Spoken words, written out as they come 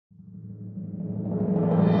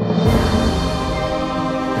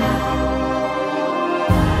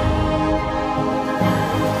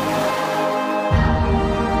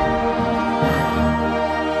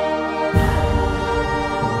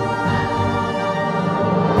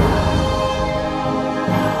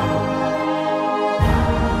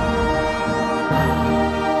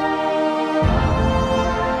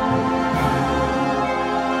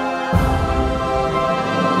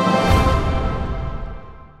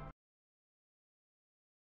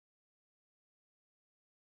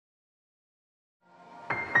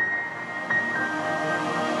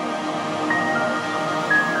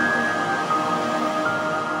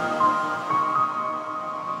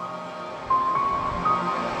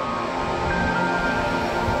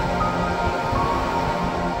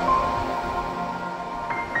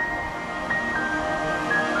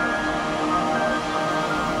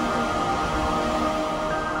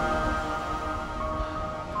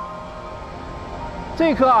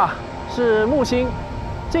这颗啊是木星，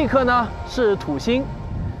这颗呢是土星。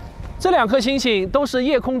这两颗星星都是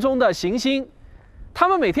夜空中的行星，它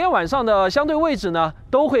们每天晚上的相对位置呢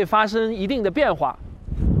都会发生一定的变化。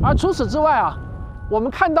而除此之外啊，我们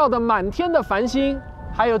看到的满天的繁星，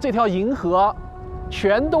还有这条银河，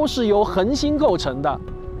全都是由恒星构成的。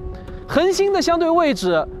恒星的相对位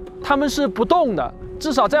置，它们是不动的，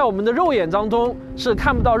至少在我们的肉眼当中是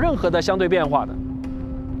看不到任何的相对变化的。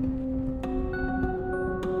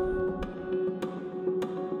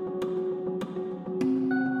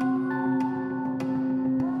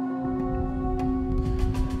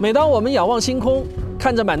每当我们仰望星空，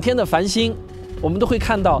看着满天的繁星，我们都会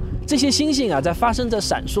看到这些星星啊在发生着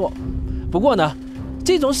闪烁。不过呢，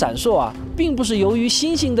这种闪烁啊，并不是由于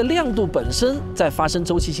星星的亮度本身在发生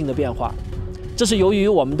周期性的变化，这是由于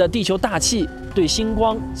我们的地球大气对星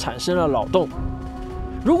光产生了扰动。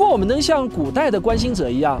如果我们能像古代的观星者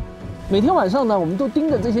一样，每天晚上呢，我们都盯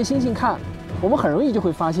着这些星星看，我们很容易就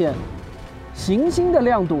会发现，行星的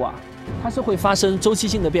亮度啊，它是会发生周期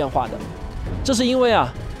性的变化的。这是因为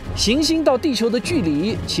啊，行星到地球的距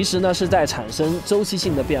离其实呢是在产生周期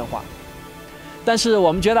性的变化，但是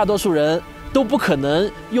我们绝大多数人都不可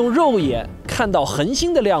能用肉眼看到恒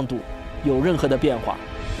星的亮度有任何的变化，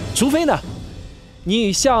除非呢，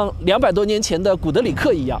你像200多年前的古德里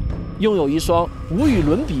克一样，拥有一双无与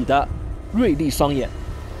伦比的锐利双眼。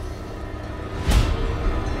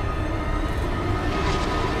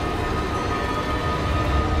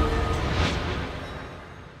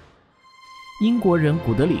英国人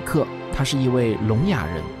古德里克，他是一位聋哑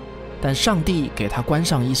人，但上帝给他关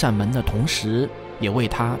上一扇门的同时，也为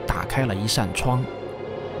他打开了一扇窗。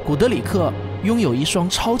古德里克拥有一双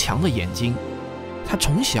超强的眼睛，他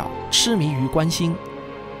从小痴迷于观星。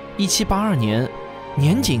1782年，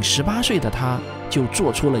年仅18岁的他就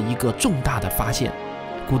做出了一个重大的发现。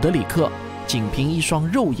古德里克仅凭一双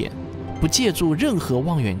肉眼，不借助任何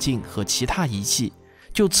望远镜和其他仪器，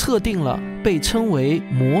就测定了被称为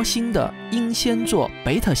魔星的英仙座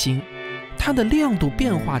贝塔星，它的亮度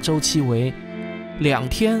变化周期为2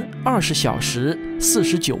天20小时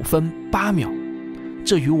49分8秒，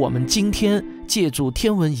这与我们今天借助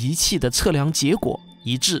天文仪器的测量结果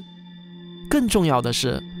一致。更重要的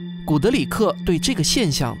是，古德里克对这个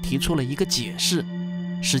现象提出了一个解释。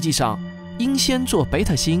实际上，英仙座贝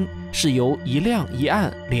塔星是由一亮一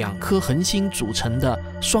暗2颗恒星组成的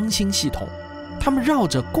双星系统，它们绕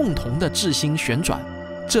着共同的质星旋转，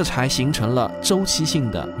这才形成了周期性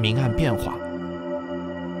的明暗变化。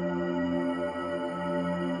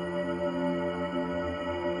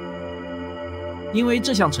因为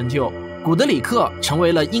这项成就，古德里克成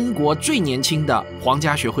为了英国最年轻的皇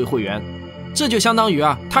家学会会员，这就相当于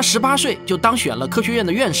他18岁就当选了科学院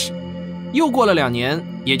的院士。又过了2年，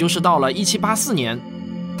也就是到了1784年，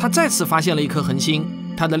他再次发现了一颗恒星，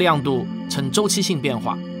它的亮度呈周期性变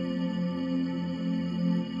化。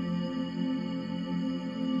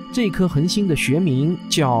这颗恒星的学名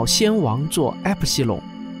叫仙王座 Epsilon，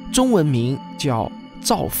 中文名叫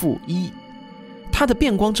造父1，它的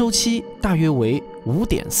变光周期大约为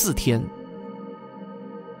 5.4 天。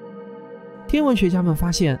天文学家们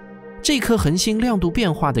发现，这颗恒星亮度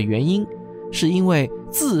变化的原因是因为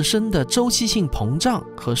自身的周期性膨胀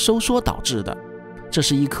和收缩导致的。这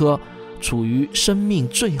是一颗处于生命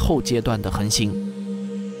最后阶段的恒星。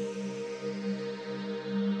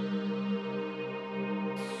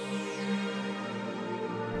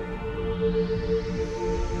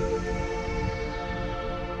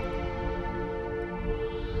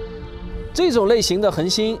这种类型的恒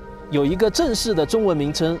星有一个正式的中文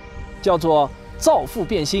名称，叫做造父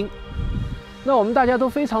变星。那我们大家都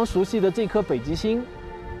非常熟悉的这颗北极星，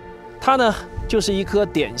它呢就是一颗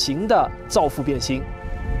典型的造父变星。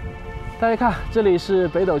大家看，这里是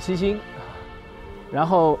北斗七星，然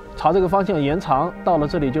后朝这个方向延长，到了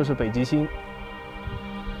这里就是北极星。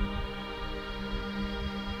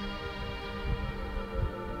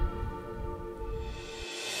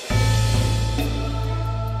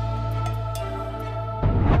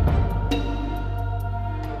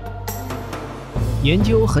研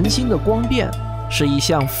究恒星的光变是一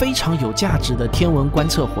项非常有价值的天文观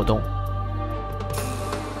测活动。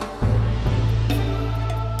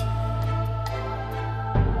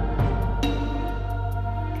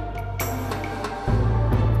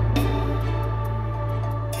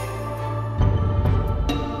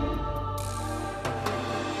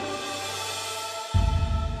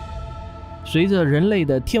随着人类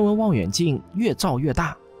的天文望远镜越造越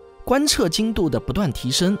大，观测精度的不断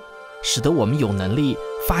提升，使得我们有能力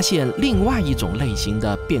发现另外一种类型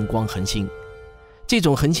的变光恒星。这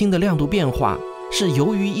种恒星的亮度变化是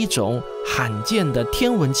由于一种罕见的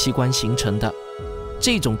天文奇观形成的。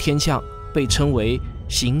这种天象被称为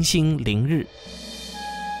行星凌日。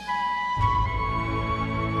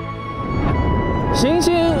行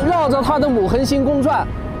星绕着它的母恒星公转，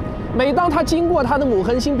每当它经过它的母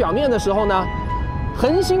恒星表面的时候呢，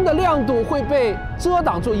恒星的亮度会被遮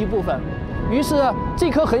挡住一部分，于是这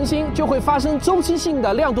颗恒星就会发生周期性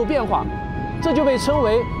的亮度变化，这就被称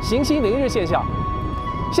为行星凌日现象。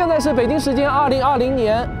现在是北京时间2020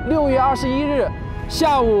年6月21日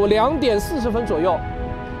下午2点40分左右。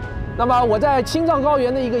那么我在青藏高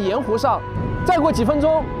原的一个盐湖上，再过几分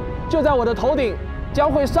钟，就在我的头顶将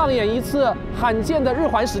会上演一次罕见的日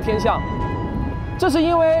环食天象。这是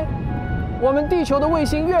因为我们地球的卫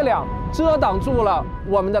星月亮遮挡住了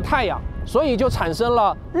我们的太阳，所以就产生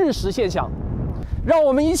了日食现象。让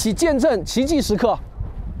我们一起见证奇迹时刻。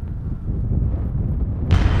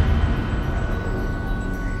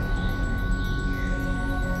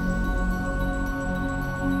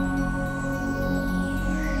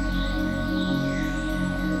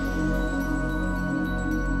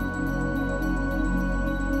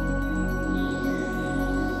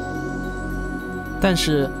但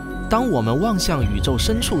是，当我们望向宇宙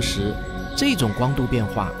深处时，这种光度变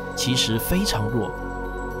化其实非常弱。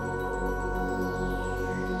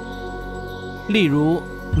例如，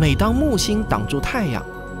每当木星挡住太阳，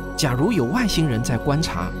假如有外星人在观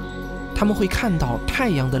察，他们会看到太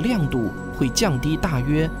阳的亮度会降低大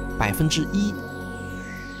约1%。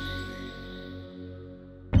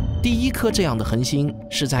第一颗这样的恒星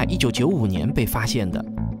是在1995年被发现的，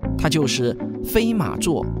它就是飞马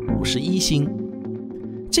座51星。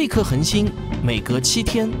这颗恒星每隔7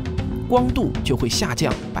天，光度就会下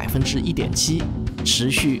降1.7%，持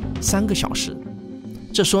续3个小时。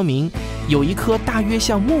这说明有一颗大约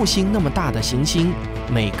像木星那么大的行星，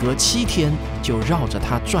每隔7天就绕着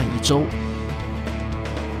它转一周。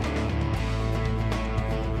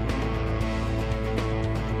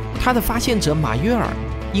它的发现者马约尔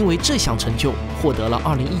因为这项成就获得了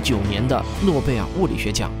2019年的诺贝尔物理学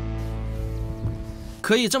奖。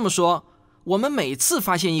可以这么说，我们每次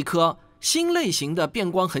发现一颗新类型的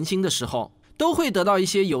变光恒星的时候，都会得到一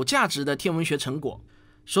些有价值的天文学成果。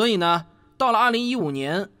所以呢，到了2015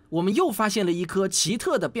年，我们又发现了一颗奇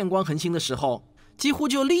特的变光恒星的时候，几乎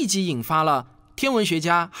就立即引发了天文学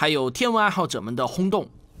家还有天文爱好者们的轰动。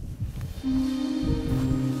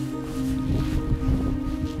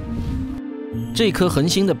这颗恒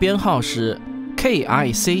星的编号是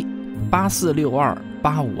KIC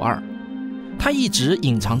 8462852。它一直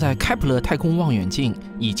隐藏在开普勒太空望远镜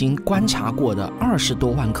已经观察过的20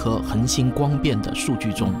多万颗恒星光变的数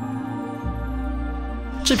据中。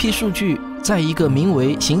这批数据在一个名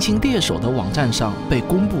为“行星猎手”的网站上被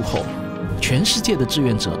公布后，全世界的志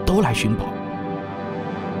愿者都来寻宝。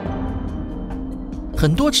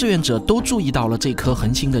很多志愿者都注意到了这颗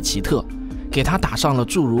恒星的奇特，给它打上了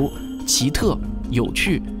诸如奇特、有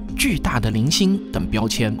趣、巨大的零星等标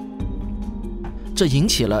签。这引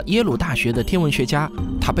起了耶鲁大学的天文学家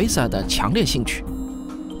塔贝萨的强烈兴趣。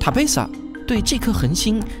塔贝萨对这颗恒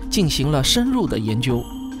星进行了深入的研究，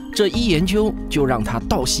这一研究就让他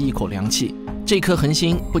倒吸一口凉气。这颗恒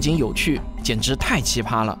星不仅有趣，简直太奇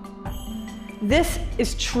葩了。This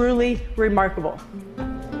is truly remarkable.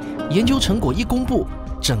 研究成果一公布，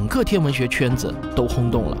整个天文学圈子都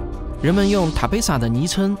轰动了。人们用塔贝萨的昵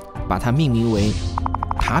称把它命名为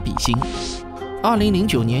塔比星。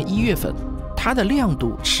2009年1月份，它的亮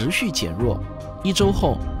度持续减弱，1周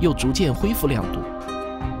后又逐渐恢复亮度。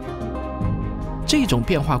这种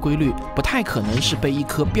变化规律不太可能是被一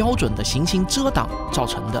颗标准的行星遮挡造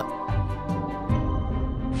成的，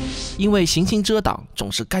因为行星遮挡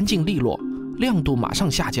总是干净利落，亮度马上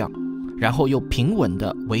下降，然后又平稳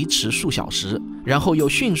地维持数小时，然后又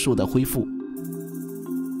迅速地恢复。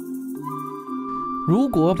如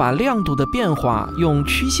果把亮度的变化用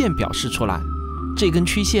曲线表示出来，这根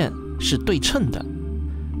曲线是对称的，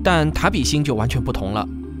但塔比星就完全不同了，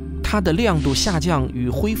它的亮度下降与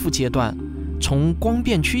恢复阶段从光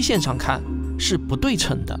变曲线上看是不对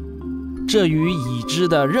称的，这与已知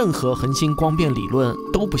的任何恒星光变理论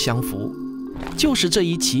都不相符。就是这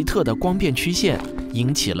一奇特的光变曲线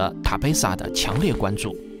引起了塔贝萨的强烈关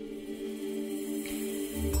注。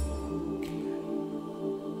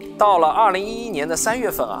到了2011年的3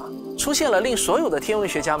月份啊，出现了令所有的天文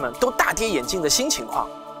学家们都大跌眼镜的新情况。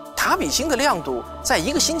塔比星的亮度在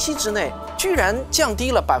1个星期之内居然降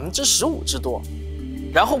低了15%之多，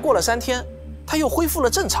然后过了3天，它又恢复了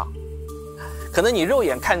正常。可能你肉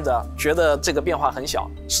眼看着觉得这个变化很小，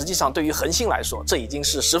实际上对于恒星来说，这已经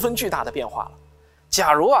是十分巨大的变化了。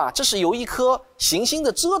假如啊，这是由一颗行星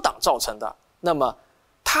的遮挡造成的，那么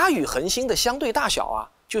它与恒星的相对大小啊，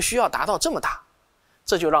就需要达到这么大。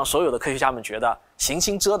这就让所有的科学家们觉得行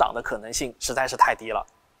星遮挡的可能性实在是太低了。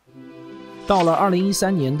到了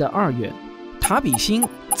2013年的2月，塔比星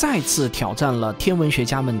再次挑战了天文学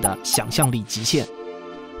家们的想象力极限。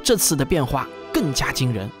这次的变化更加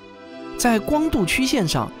惊人，在光度曲线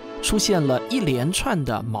上出现了一连串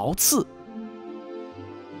的毛刺，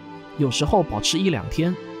有时候保持1-2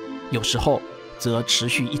天，有时候则持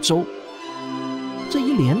续1周。这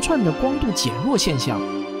一连串的光度减弱现象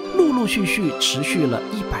陆陆续续持续了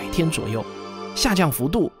100天左右，下降幅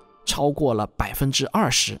度超过了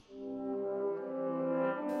20%。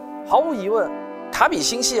毫无疑问，塔比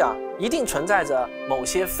星系一定存在着某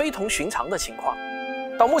些非同寻常的情况。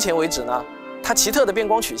到目前为止呢，它奇特的变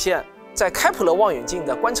光曲线在开普勒望远镜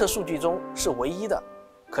的观测数据中是唯一的，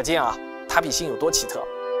可见塔比星有多奇特。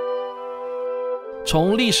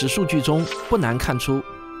从历史数据中不难看出，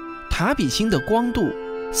塔比星的光度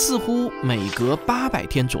似乎每隔800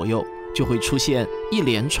天左右就会出现一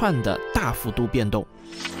连串的大幅度变动，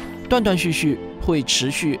断断续续会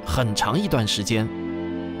持续很长一段时间。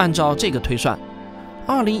按照这个推算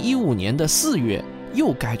，2015年的4月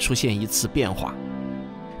又该出现一次变化。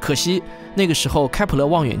可惜那个时候开普勒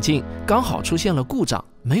望远镜刚好出现了故障，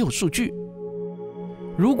没有数据。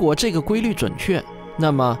如果这个规律准确，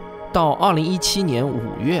那么到2017年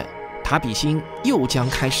5月，塔比星又将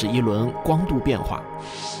开始一轮光度变化。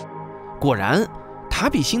果然，塔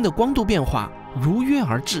比星的光度变化如约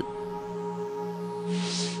而至。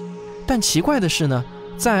但奇怪的是呢，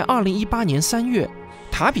在2018年3月，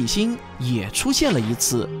塔比星也出现了一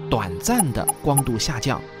次短暂的光度下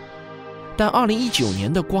降，但2019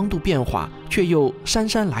年的光度变化却又姗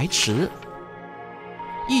姗来迟，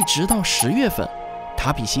一直到10月份，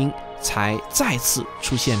塔比星才再次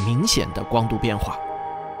出现明显的光度变化。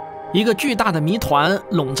一个巨大的谜团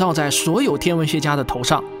笼罩在所有天文学家的头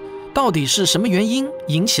上，到底是什么原因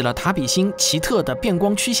引起了塔比星奇特的变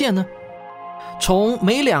光曲线呢？从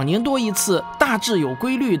每2年多一次大致有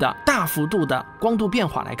规律的大幅度的光度变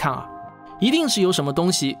化来看一定是有什么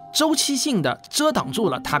东西周期性的遮挡住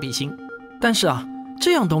了塔比星。但是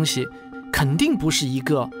这样东西肯定不是一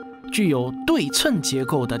个具有对称结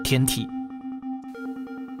构的天体。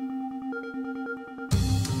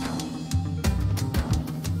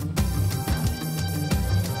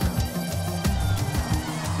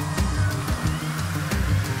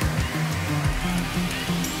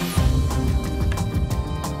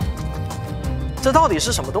这到底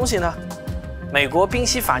是什么东西呢？美国宾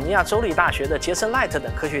夕法尼亚州立大学的杰森·赖特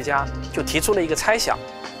等科学家就提出了一个猜想，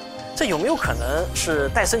这有没有可能是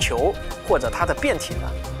戴森球或者它的变体呢？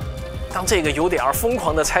当这个有点疯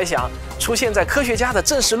狂的猜想出现在科学家的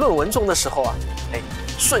正式论文中的时候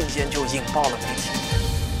瞬间就引爆了媒体。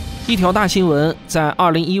一条大新闻在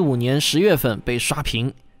2015年10月份被刷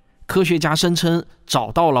屏，科学家声称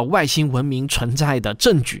找到了外星文明存在的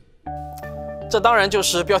证据。这当然就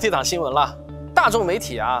是标题党新闻了。大众媒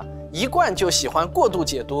体一贯就喜欢过度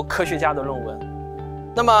解读科学家的论文。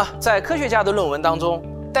那么在科学家的论文当中，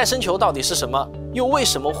戴森球到底是什么？又为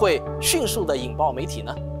什么会迅速的引爆媒体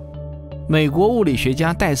呢？美国物理学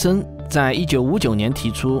家戴森在1959年提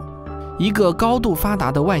出，一个高度发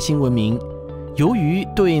达的外星文明，由于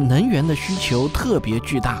对能源的需求特别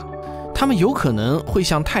巨大，他们有可能会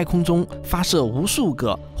向太空中发射无数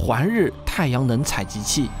个环日太阳能采集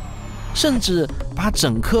器，甚至把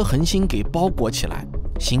整颗恒星给包裹起来，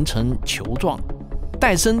形成球状。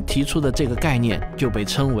戴森提出的这个概念就被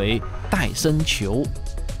称为戴森球。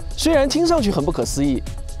虽然听上去很不可思议，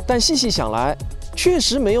但细细想来，确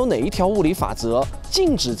实没有哪一条物理法则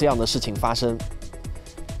禁止这样的事情发生。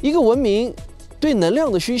一个文明对能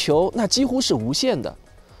量的需求那几乎是无限的，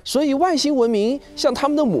所以外星文明向他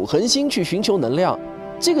们的母恒星去寻求能量，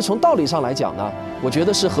这个从道理上来讲呢，我觉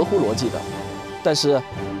得是合乎逻辑的。但是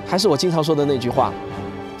还是我经常说的那句话，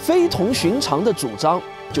非同寻常的主张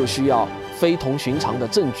就需要非同寻常的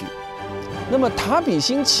证据。那么塔比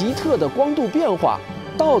星奇特的光度变化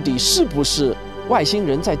到底是不是外星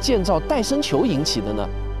人在建造戴森球引起的呢？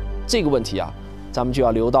这个问题咱们就要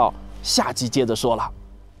留到下集接着说了。